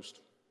closed.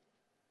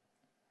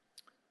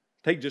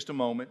 Take just a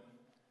moment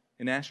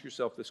and ask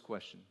yourself this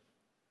question.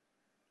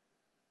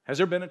 Has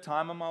there been a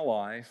time in my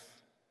life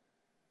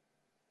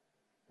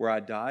where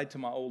I died to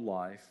my old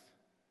life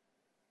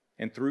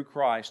and through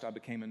Christ I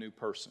became a new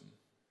person?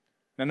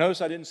 Now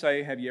notice I didn't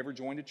say, have you ever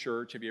joined a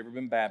church? Have you ever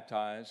been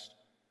baptized?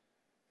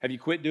 Have you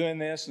quit doing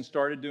this and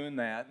started doing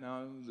that?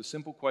 No, the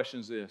simple question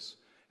is this.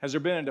 Has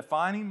there been a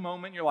defining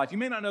moment in your life? You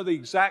may not know the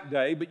exact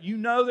day, but you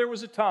know there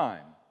was a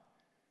time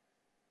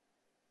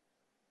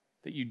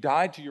that you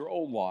died to your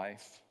old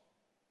life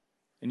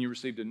and you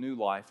received a new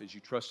life as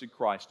you trusted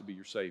Christ to be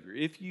your Savior.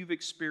 If you've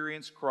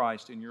experienced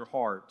Christ in your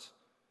heart,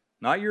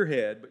 not your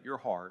head, but your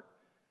heart,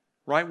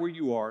 right where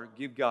you are,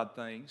 give God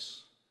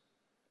thanks.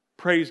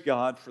 Praise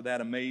God for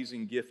that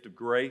amazing gift of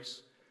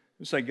grace.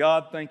 And say,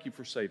 God, thank you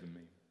for saving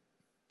me.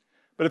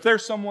 But if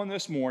there's someone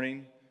this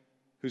morning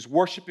who's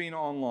worshiping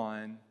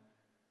online,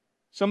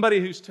 somebody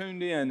who's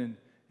tuned in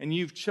and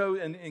you've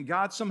chosen, and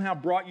God somehow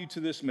brought you to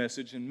this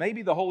message, and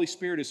maybe the Holy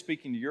Spirit is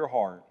speaking to your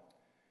heart,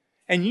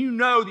 and you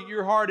know that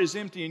your heart is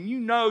empty, and you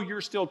know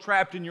you're still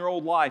trapped in your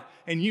old life,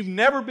 and you've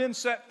never been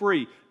set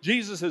free.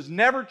 Jesus has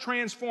never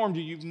transformed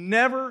you. You've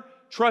never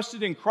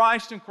trusted in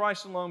Christ and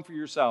Christ alone for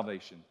your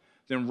salvation.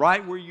 Then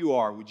right where you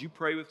are, would you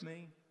pray with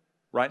me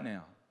right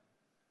now?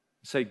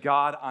 Say,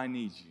 God, I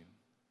need you.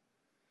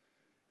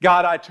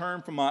 God, I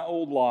turn from my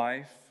old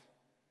life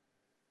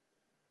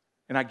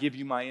and I give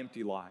you my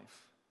empty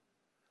life.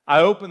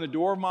 I open the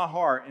door of my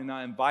heart and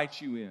I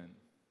invite you in.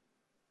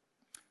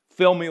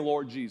 Fill me,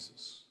 Lord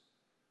Jesus.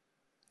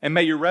 And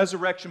may your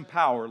resurrection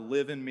power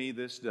live in me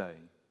this day.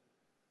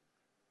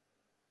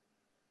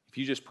 If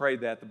you just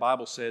prayed that, the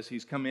Bible says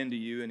He's come into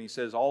you and He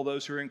says all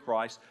those who are in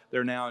Christ,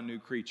 they're now a new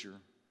creature.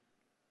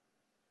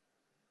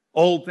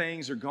 Old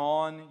things are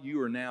gone.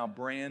 You are now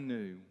brand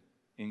new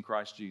in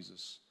Christ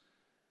Jesus.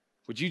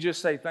 Would you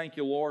just say, thank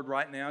you, Lord,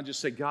 right now? Just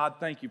say, God,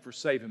 thank you for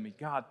saving me.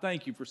 God,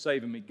 thank you for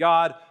saving me.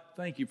 God,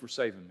 thank you for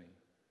saving me.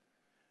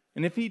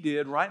 And if He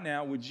did, right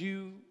now, would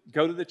you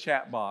go to the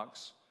chat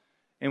box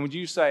and would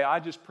you say, I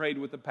just prayed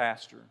with the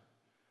pastor.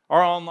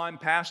 Our online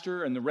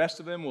pastor and the rest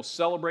of them will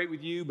celebrate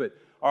with you, but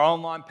our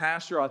online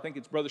pastor, I think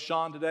it's Brother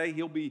Sean today,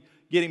 he'll be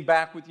getting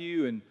back with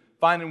you and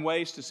finding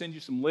ways to send you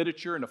some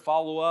literature and to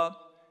follow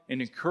up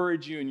and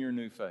encourage you in your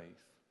new faith.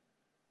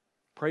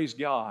 Praise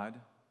God,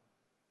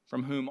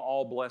 from whom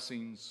all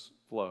blessings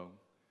flow.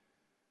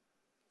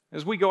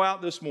 As we go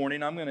out this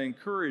morning, I'm going to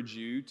encourage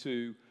you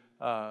to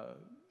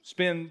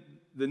spend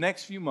the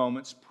next few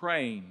moments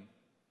praying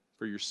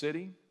for your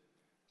city,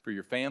 for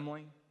your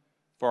family,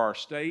 for our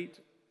state,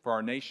 for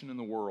our nation and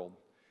the world.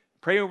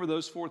 Pray over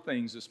those 4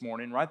 things this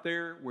morning, right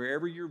there,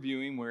 wherever you're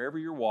viewing, wherever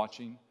you're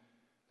watching,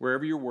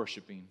 wherever you're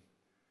worshiping.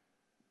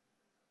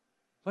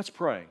 Let's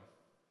pray.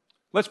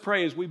 Let's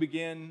pray as we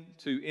begin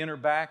to enter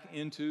back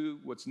into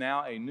what's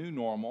now a new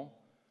normal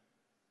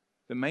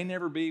that may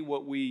never be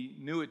what we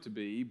knew it to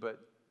be, but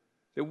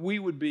that we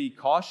would be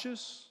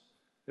cautious,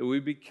 that we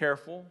would be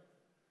careful,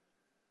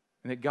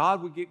 and that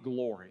God would get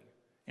glory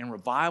and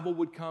revival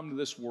would come to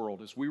this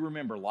world as we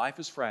remember life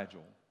is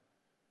fragile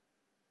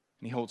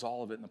and He holds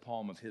all of it in the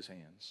palm of His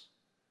hands.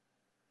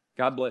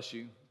 God bless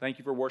you. Thank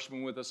you for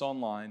worshiping with us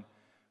online.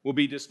 We'll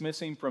be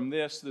dismissing from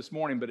this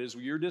morning, but as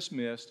you're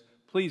dismissed,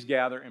 please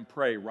gather and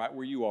pray right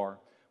where you are.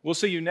 We'll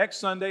see you next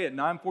Sunday at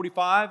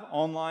 9:45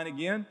 online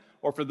again,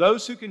 or for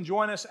those who can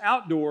join us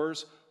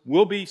outdoors,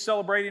 we'll be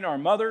celebrating our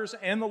mothers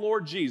and the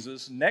Lord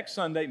Jesus next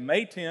Sunday,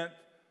 May 10th,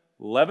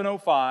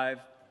 11:05,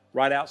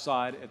 right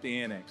outside at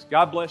the Annex.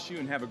 God bless you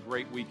and have a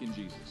great week in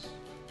Jesus.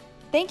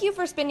 Thank you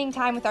for spending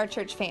time with our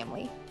church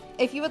family.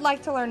 If you would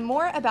like to learn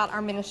more about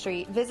our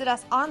ministry, visit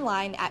us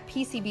online at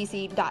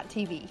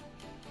pcbc.tv.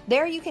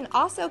 There you can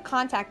also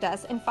contact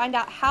us and find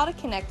out how to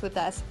connect with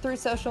us through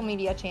social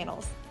media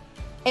channels.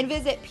 And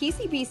visit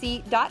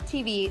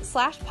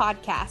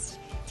pcbc.tv/podcast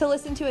to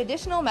listen to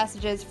additional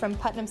messages from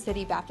Putnam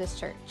City Baptist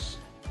Church.